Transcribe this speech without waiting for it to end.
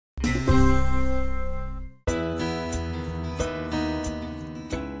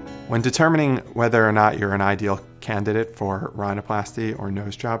When determining whether or not you're an ideal candidate for rhinoplasty or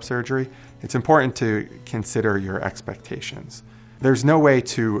nose job surgery, it's important to consider your expectations. There's no way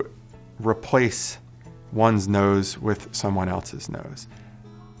to replace one's nose with someone else's nose.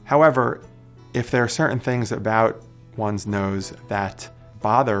 However, if there are certain things about one's nose that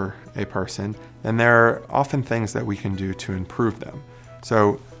bother a person, then there are often things that we can do to improve them.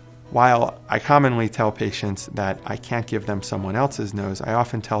 So while I commonly tell patients that I can't give them someone else's nose, I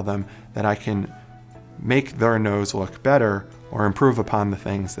often tell them that I can make their nose look better or improve upon the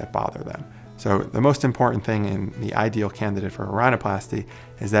things that bother them. So the most important thing in the ideal candidate for a rhinoplasty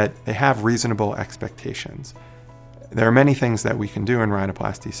is that they have reasonable expectations. There are many things that we can do in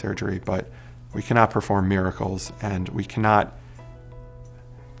rhinoplasty surgery, but we cannot perform miracles, and we cannot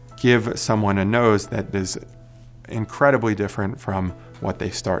give someone a nose that is incredibly different from what they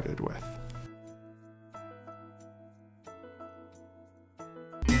started with.